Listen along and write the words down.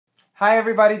Hi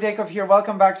everybody, Dacob here.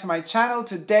 Welcome back to my channel.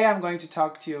 Today I'm going to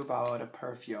talk to you about a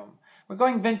perfume. We're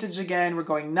going vintage again. We're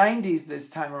going 90s this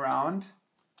time around.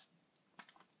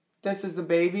 This is the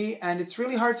baby, and it's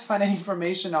really hard to find any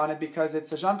information on it because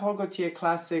it's a Jean-Paul Gaultier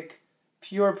Classique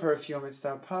pure perfume. It's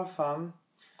the PARFUM.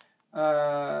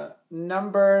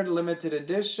 Numbered, limited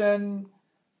edition,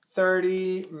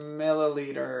 30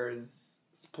 milliliters.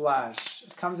 Splash.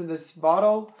 It comes in this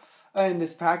bottle, in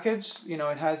this package. You know,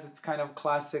 it has its kind of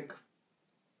classic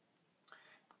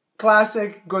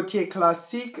Gaultier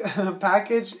Classique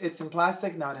package. It's in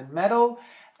plastic, not in metal.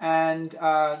 And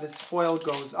this foil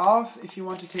goes off if you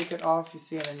want to take it off. You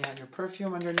see, and then you have your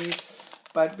perfume underneath.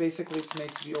 But basically it's made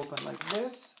to be open like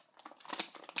this.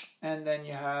 And then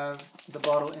you have the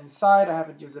bottle inside. I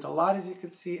haven't used it a lot, as you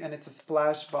can see, and it's a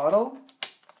splash bottle.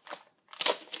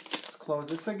 Let's close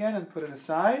this again and put it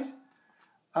aside.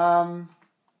 It's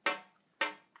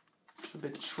a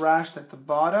bit trashed at the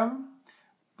bottom,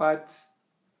 but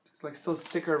like still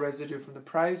sticker residue from the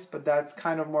price, but that's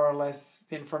kind of more or less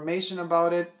the information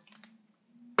about it.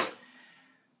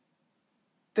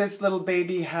 This little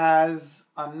baby has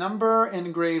a number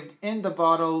engraved in the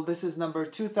bottle. This is number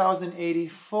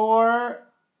 2084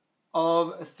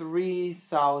 of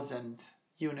 3,000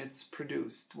 units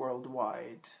produced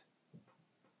worldwide.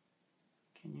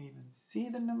 Can you even see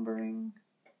the numbering?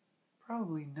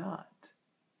 Probably not.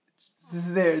 It's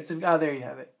there. It's in, there you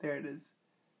have it. There it is.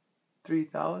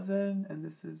 3,000, and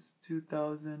this is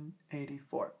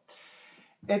 2084.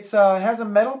 It has a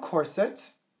metal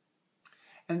corset,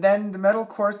 and then the metal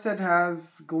corset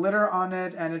has glitter on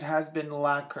it, and it has been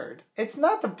lacquered. It's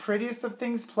not the prettiest of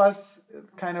things, plus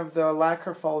kind of the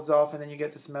lacquer falls off, and then you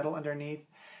get this metal underneath,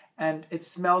 and it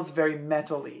smells very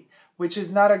metally, which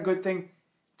is not a good thing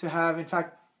to have. In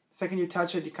fact, the second you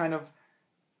touch it, you kind of,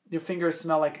 your fingers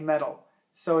smell like metal.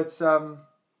 So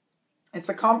it's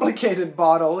a complicated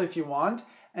bottle if you want,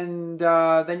 and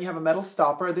then you have a metal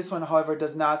stopper. This one, however,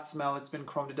 does not smell. It's been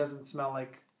chromed. It doesn't smell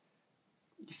like,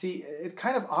 you see, it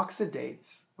kind of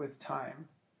oxidates with time,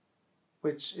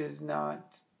 which is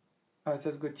not, it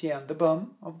says Gaultier on the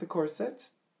bum of the corset,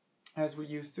 as we're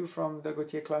used to from the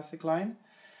Gaultier Classique line.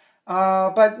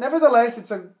 But nevertheless,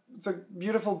 it's a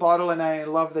beautiful bottle, and I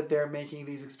love that they're making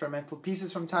these experimental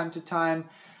pieces from time to time.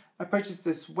 I purchased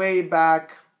this way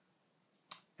back.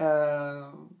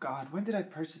 God, when did I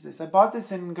purchase this? I bought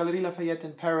this in Galeries Lafayette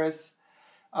in Paris,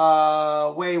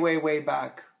 way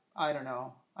back. I don't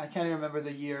know. I can't even remember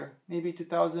the year. Maybe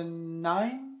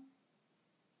 2009?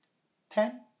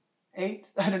 10? 8?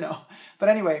 I don't know. But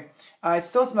anyway, it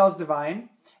still smells divine.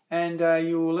 And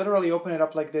you literally open it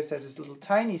up like this as this little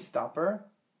tiny stopper.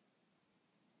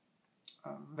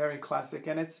 Very classic.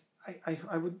 And it's,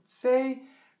 I would say,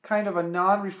 kind of a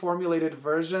non-reformulated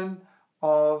version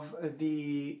of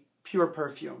the pure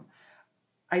perfume.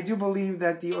 I do believe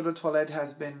that the eau de toilette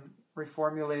has been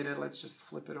reformulated. Let's just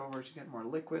flip it over to get more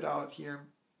liquid out here.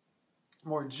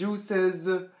 More juices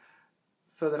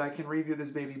so that I can review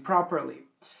this baby properly.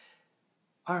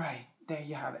 All right, there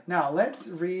you have it. Now let's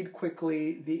read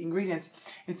quickly the ingredients.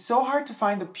 It's so hard to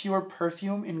find the pure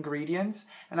perfume ingredients,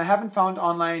 and I haven't found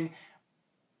online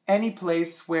any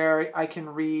place where I can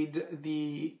read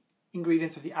the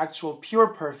ingredients of the actual pure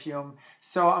perfume,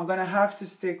 so I'm gonna have to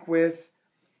stick with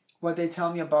what they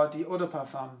tell me about the eau de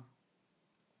parfum.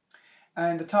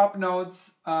 And the top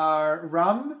notes are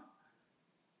rum,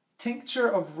 tincture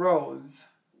of rose.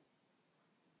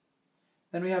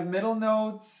 Then we have middle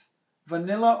notes,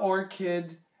 vanilla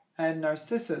orchid and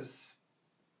narcissus.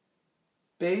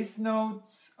 Base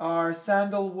notes are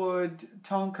sandalwood,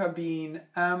 tonka bean,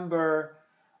 amber,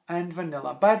 and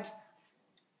vanilla. But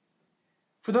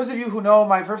for those of you who know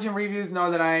my perfume reviews,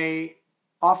 know that I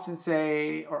often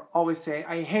say, or always say,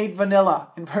 I hate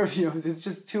vanilla in perfumes. It's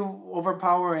just too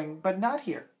overpowering, but not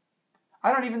here.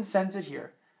 I don't even sense it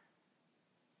here.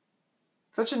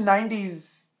 Such a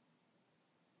 90s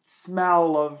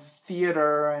smell of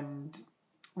theater, and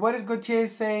what did Gaultier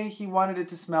say? He wanted it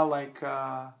to smell like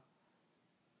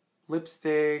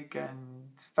lipstick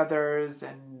and feathers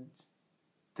and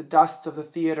the dust of the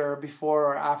theater before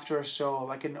or after a show,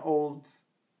 like an old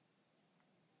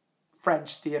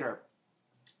French theater.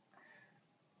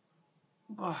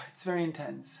 Oh, it's very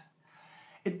intense.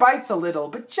 It bites a little,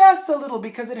 but just a little,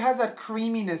 because it has that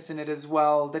creaminess in it as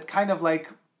well, that kind of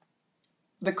like,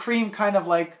 the cream kind of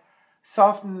like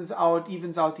softens out,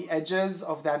 evens out the edges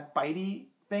of that bitey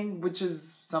thing, which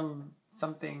is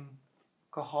something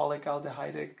alcoholic,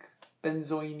 aldehydic,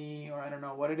 benzoine, or I don't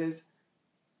know what it is.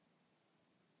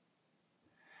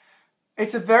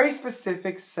 It's a very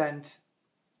specific scent.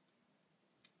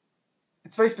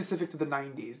 it's very specific to the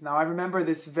 90s. Now, I remember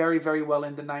this very, very well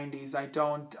in the 90s. I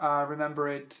don't remember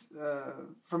it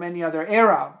from any other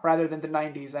era rather than the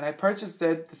 90s. And I purchased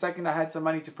it the second I had some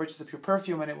money to purchase a pure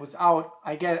perfume and it was out.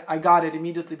 I got it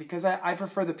immediately because I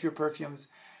prefer the pure perfumes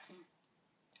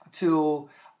to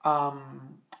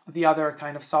the other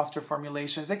kind of softer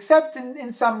formulations, except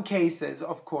in some cases,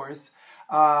 of course.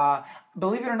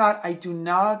 Believe it or not, I do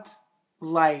not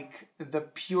like the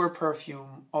pure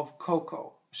perfume of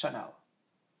Coco Chanel.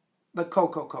 The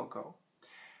Coco.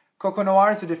 Coco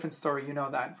Noir is a different story, you know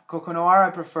that. Coco Noir, I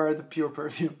prefer the pure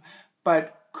perfume.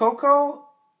 But Coco,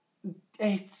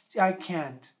 I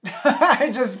can't.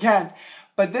 I just can't.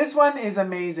 But this one is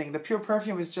amazing. The pure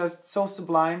perfume is just so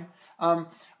sublime. Eau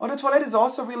de Toilette is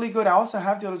also really good. I also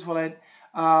have the Eau de Toilette,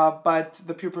 but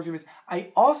the pure perfume is...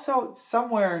 I also,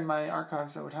 somewhere in my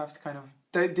archives, I would have to kind of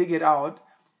dig it out.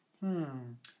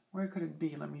 Where could it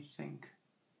be? Let me think.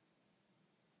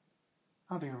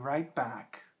 I'll be right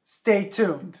back. Stay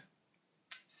tuned.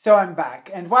 So I'm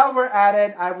back. And while we're at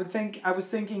it, I was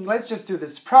thinking, let's just do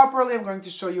this properly. I'm going to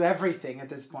show you everything at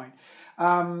this point.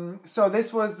 So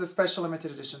this was the special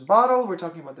limited edition bottle. We're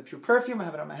talking about the pure perfume. I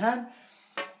have it on my hand.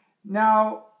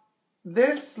 Now,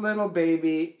 this little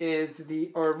baby is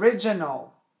the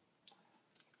original.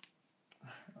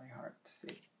 Really hard to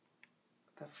see.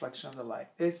 The reflection of the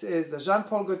light. This is the Jean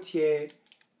Paul Gaultier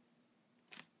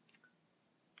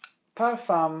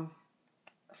PARFUM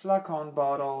flacon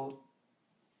bottle,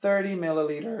 30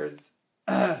 milliliters.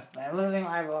 I'm losing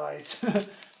my voice.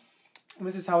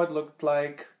 This is how it looked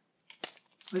like.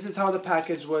 This is how the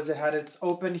package was. It had its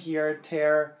open here,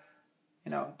 tear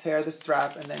the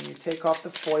strap, and then you take off the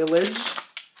foliage,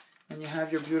 and you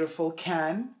have your beautiful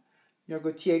can, your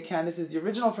Gaultier can. This is the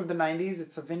original from the 90s.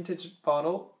 It's a vintage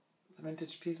bottle. It's a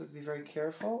vintage piece. Let's be very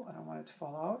careful. I don't want it to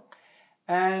fall out.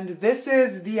 And this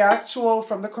is the actual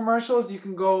from the commercials. You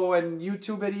can go and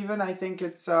YouTube it even. I think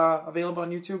it's available on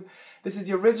YouTube. This is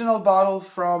the original bottle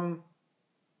from,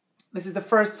 this is the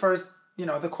first,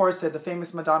 the corset, the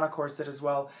famous Madonna corset as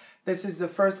well. This is the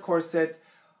first corset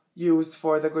used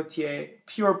for the Gaultier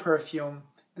pure perfume.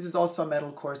 This is also a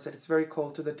metal corset. It's very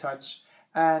cold to the touch.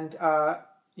 And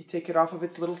you take it off of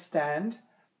its little stand,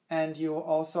 and you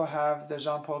also have the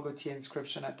Jean Paul Gaultier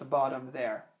inscription at the bottom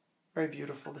there. Very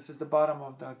beautiful. This is the bottom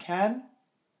of the can.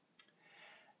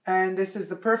 And this is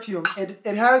the perfume. It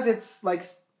has its, like,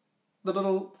 the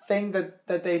little thing that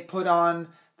they put on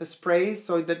the sprays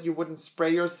so that you wouldn't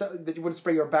spray yourself, that you wouldn't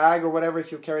spray your bag or whatever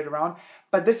if you carry it around.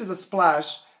 But this is a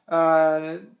splash.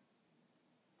 But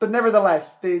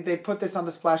nevertheless, they put this on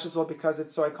the splash as well because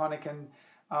it's so iconic, and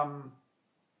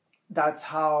that's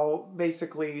how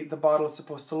basically the bottle is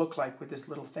supposed to look like with this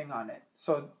little thing on it.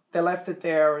 So they left it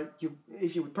there.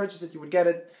 If you would purchase it, you would get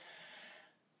it.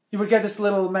 You would get this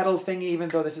little metal thingy, even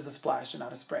though this is a splash and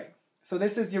not a spray. So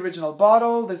this is the original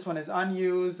bottle. This one is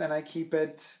unused, and I keep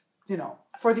it,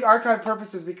 for the archive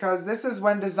purposes, because this is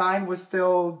when design was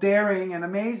still daring and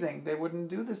amazing. They wouldn't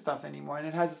do this stuff anymore. And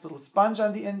it has this little sponge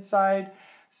on the inside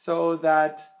so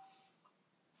that,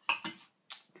 you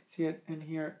can see it in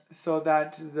here, so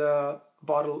that the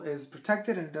bottle is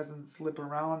protected and it doesn't slip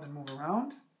around and move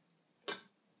around.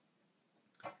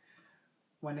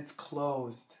 When it's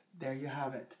closed, there you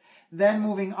have it. Then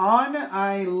moving on,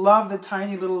 I love the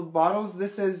tiny little bottles.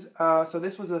 This is, so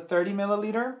this was a 30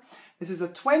 milliliter. This is a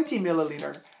 20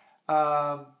 milliliter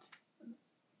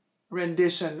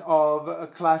rendition of a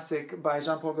Classique by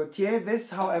Jean Paul Gaultier.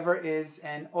 This, however, is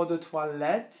an eau de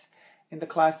toilette in the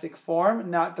Classique form,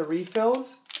 not the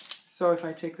refills. So if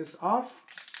I take this off,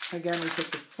 again, we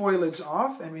take the foliage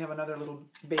off, and we have another little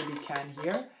baby can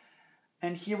here.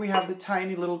 And here we have the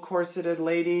tiny little corseted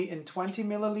lady in 20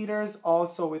 milliliters,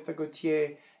 also with the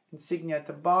Gaultier insignia at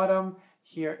the bottom.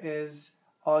 Here is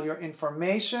all your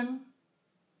information.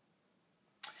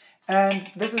 And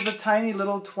this is a tiny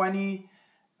little 20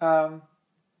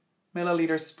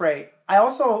 milliliter spray. I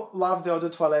also love the eau de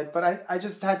toilette, but I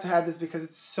just had to have this because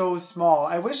it's so small.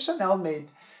 I wish Chanel made,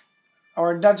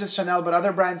 or not just Chanel, but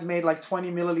other brands made like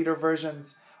 20 milliliter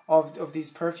versions of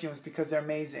these perfumes because they're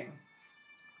amazing.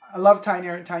 I love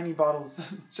tiny bottles.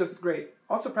 It's just great.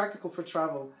 Also practical for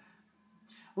travel.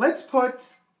 Let's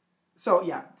put, so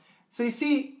yeah. So you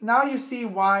see, now you see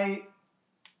why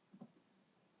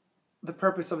the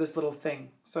purpose of this little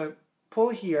thing. So pull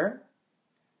here.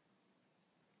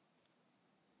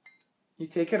 You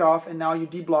take it off, and now you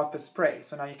deblock the spray.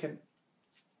 So now you can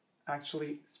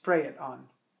actually spray it on.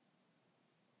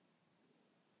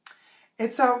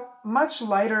 It's a much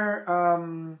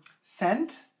lighter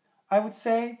scent, I would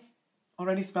say.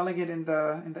 Already smelling it in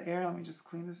the air. Let me just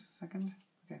clean this a second.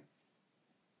 Okay.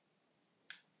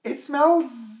 it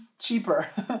smells cheaper,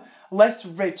 less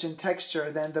rich in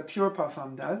texture than the pure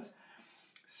parfum does.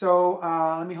 So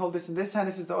let me hold this in this hand.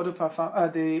 This is the eau de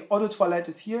parfum. The eau de toilette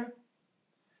is here,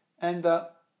 and the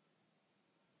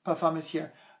parfum is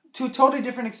here. Two totally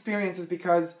different experiences,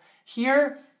 because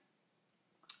here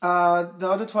the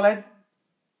eau de toilette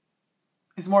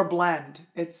is more bland.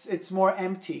 It's more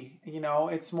empty. You know,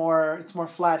 it's more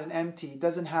flat and empty. It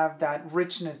doesn't have that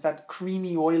richness, that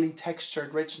creamy, oily,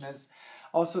 textured richness.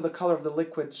 Also, the color of the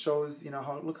liquid shows, you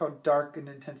know, look how dark and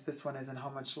intense this one is and how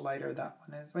much lighter that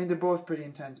one is. I mean, they're both pretty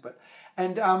intense, but,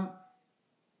 and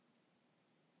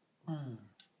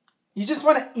you just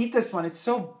want to eat this one. It's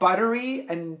so buttery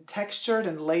and textured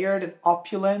and layered and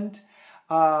opulent.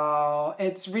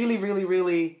 It's really, really,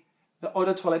 really the eau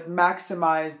de toilette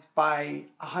maximized by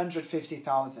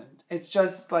 150,000. It's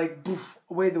just like boof,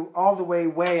 all the way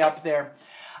way up there.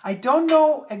 I don't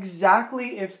know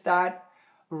exactly if that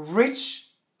rich,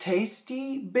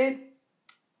 tasty bit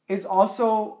is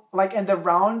also like, and the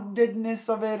roundedness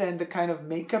of it and the kind of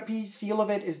makeup-y feel of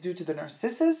it is due to the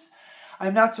narcissus.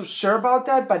 I'm not so sure about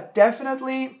that, but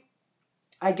definitely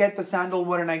I get the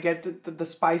sandalwood and I get the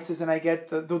spices and I get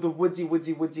the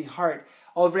woodsy heart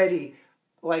already,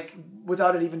 like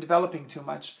without it even developing too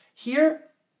much. Here,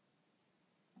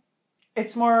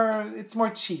 it's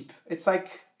more cheap. It's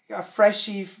like a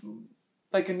freshy,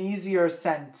 like an easier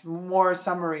scent, more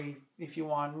summery if you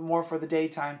want, more for the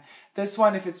daytime. This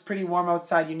one, if it's pretty warm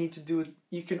outside,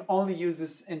 you can only use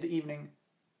this in the evening.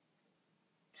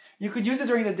 You could use it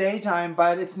during the daytime,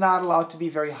 but it's not allowed to be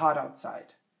very hot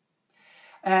outside.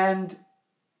 And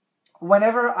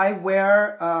whenever I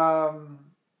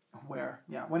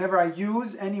whenever I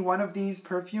use any one of these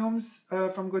perfumes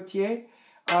from Gaultier,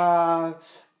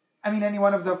 any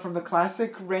one of them from the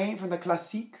Classique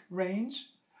range,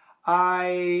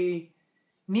 I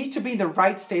need to be in the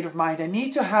right state of mind. I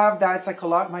need to have that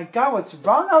psychological, my God, what's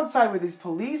wrong outside with these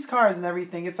police cars and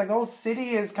everything? It's like the whole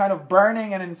city is kind of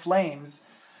burning and in flames.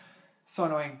 So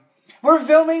annoying. We're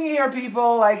filming here,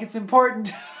 people. Like, it's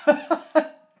important.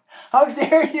 How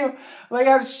dare you, like,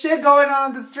 have shit going on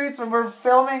in the streets when we're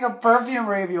filming a perfume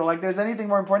review? Like, there's anything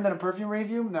more important than a perfume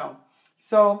review? No.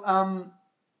 So,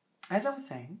 as I was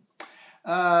saying,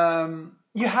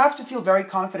 you have to feel very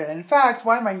confident. And in fact,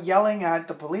 why am I yelling at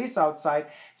the police outside?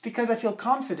 It's because I feel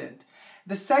confident.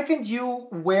 The second you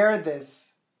wear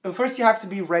this, well, first you have to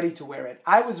be ready to wear it.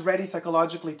 I was ready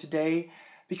psychologically today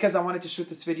because I wanted to shoot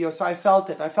this video. So I felt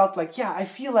it. I felt like, yeah, I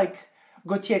feel like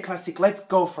Gaultier Classique. Let's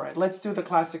go for it. Let's do the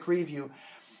Classique review.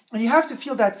 And you have to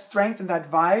feel that strength and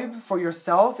that vibe for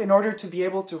yourself in order to be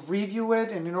able to review it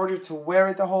and in order to wear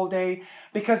it the whole day,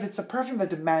 because it's a perfume that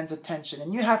demands attention.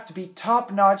 And you have to be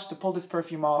top notch to pull this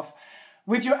perfume off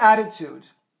with your attitude.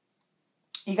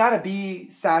 You gotta be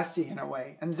sassy in a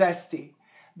way and zesty,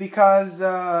 because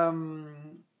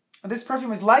this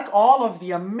perfume is like all of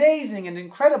the amazing and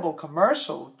incredible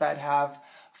commercials that have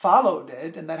followed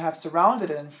it and that have surrounded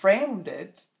it and framed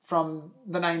it from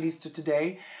the 90s to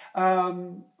today.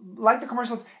 Like the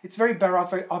commercials, it's very baroque,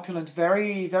 very opulent,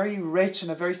 very, very rich in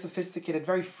a very sophisticated,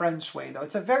 very French way, though.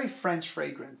 It's a very French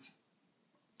fragrance.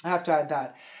 I have to add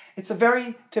that. It's a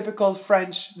very typical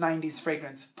French 90s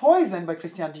fragrance. Poison by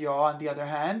Christian Dior, on the other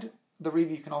hand, the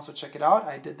review, you can also check it out.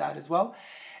 I did that as well.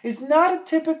 Is not a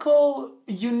typical,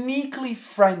 uniquely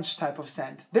French type of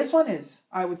scent. This one is,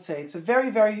 I would say. It's a very,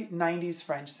 very 90s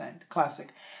French scent. Classic.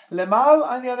 Le Male,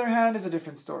 on the other hand, is a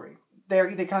different story.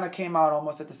 They kind of came out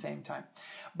almost at the same time.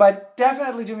 But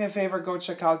definitely do me a favor, go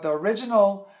check out the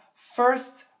original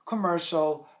first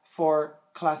commercial for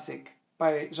Classique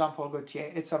by Jean-Paul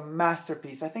Gaultier. It's a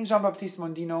masterpiece. I think Jean-Baptiste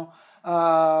Mondino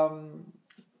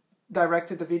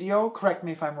directed the video. Correct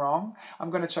me if I'm wrong. I'm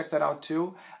going to check that out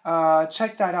too.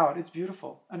 Check that out. It's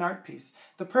beautiful. An art piece.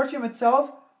 The perfume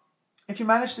itself, if you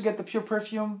manage to get the pure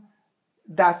perfume,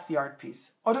 that's the art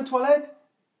piece. Eau de toilette,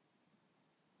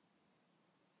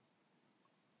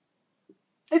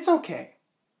 it's okay,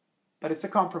 but it's a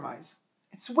compromise.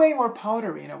 It's way more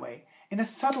powdery in a way, in a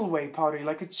subtle way powdery,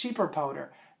 like a cheaper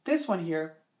powder. This one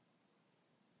here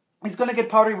is going to get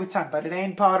powdery with time, but it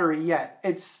ain't powdery yet.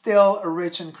 It's still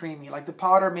rich and creamy. Like the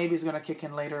powder maybe is going to kick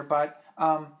in later, but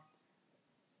the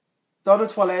eau de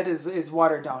toilette is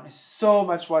watered down. It's so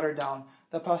much watered down.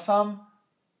 The parfum,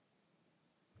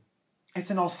 it's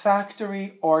an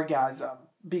olfactory orgasm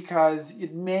because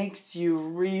it makes you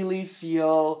really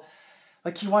feel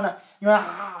like you wanna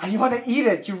eat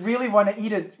it. You really want to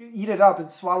eat it up and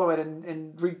swallow it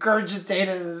and regurgitate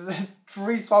it and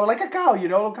re-swallow like a cow. You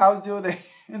know what cows do? They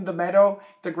in the meadow,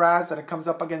 the grass, and it comes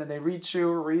up again and they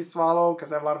re-chew, re-swallow because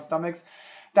they have a lot of stomachs.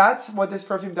 That's what this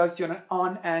perfume does to you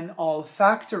on an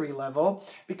olfactory level,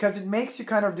 because it makes you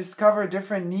kind of discover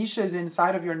different niches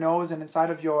inside of your nose and inside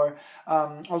of your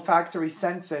olfactory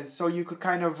senses. So you could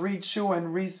kind of re-chew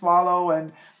and re-swallow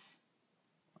and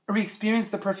re-experience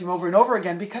the perfume over and over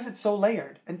again because it's so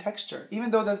layered in texture.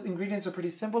 Even though those ingredients are pretty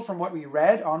simple from what we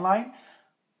read online,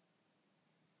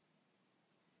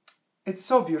 it's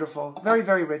so beautiful, very,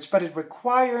 very rich, but it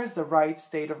requires the right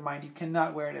state of mind. You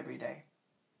cannot wear it every day.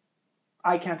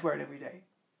 I can't wear it every day.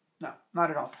 No, not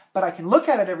at all. But I can look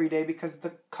at it every day because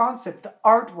the concept, the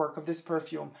artwork of this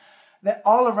perfume, the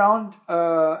all-around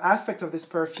aspect of this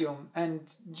perfume, and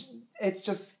it's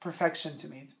just perfection to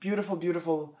me. It's beautiful,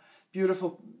 beautiful,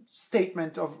 beautiful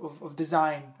statement of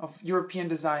design, of European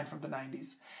design from the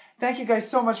 90s. Thank you guys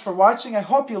so much for watching. I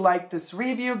hope you liked this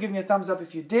review. Give me a thumbs up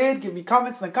if you did. Give me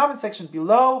comments in the comment section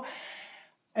below.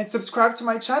 And subscribe to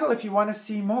my channel if you want to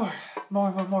see more.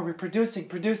 We're producing.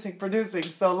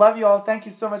 So love you all. Thank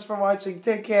you so much for watching.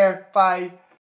 Take care. Bye.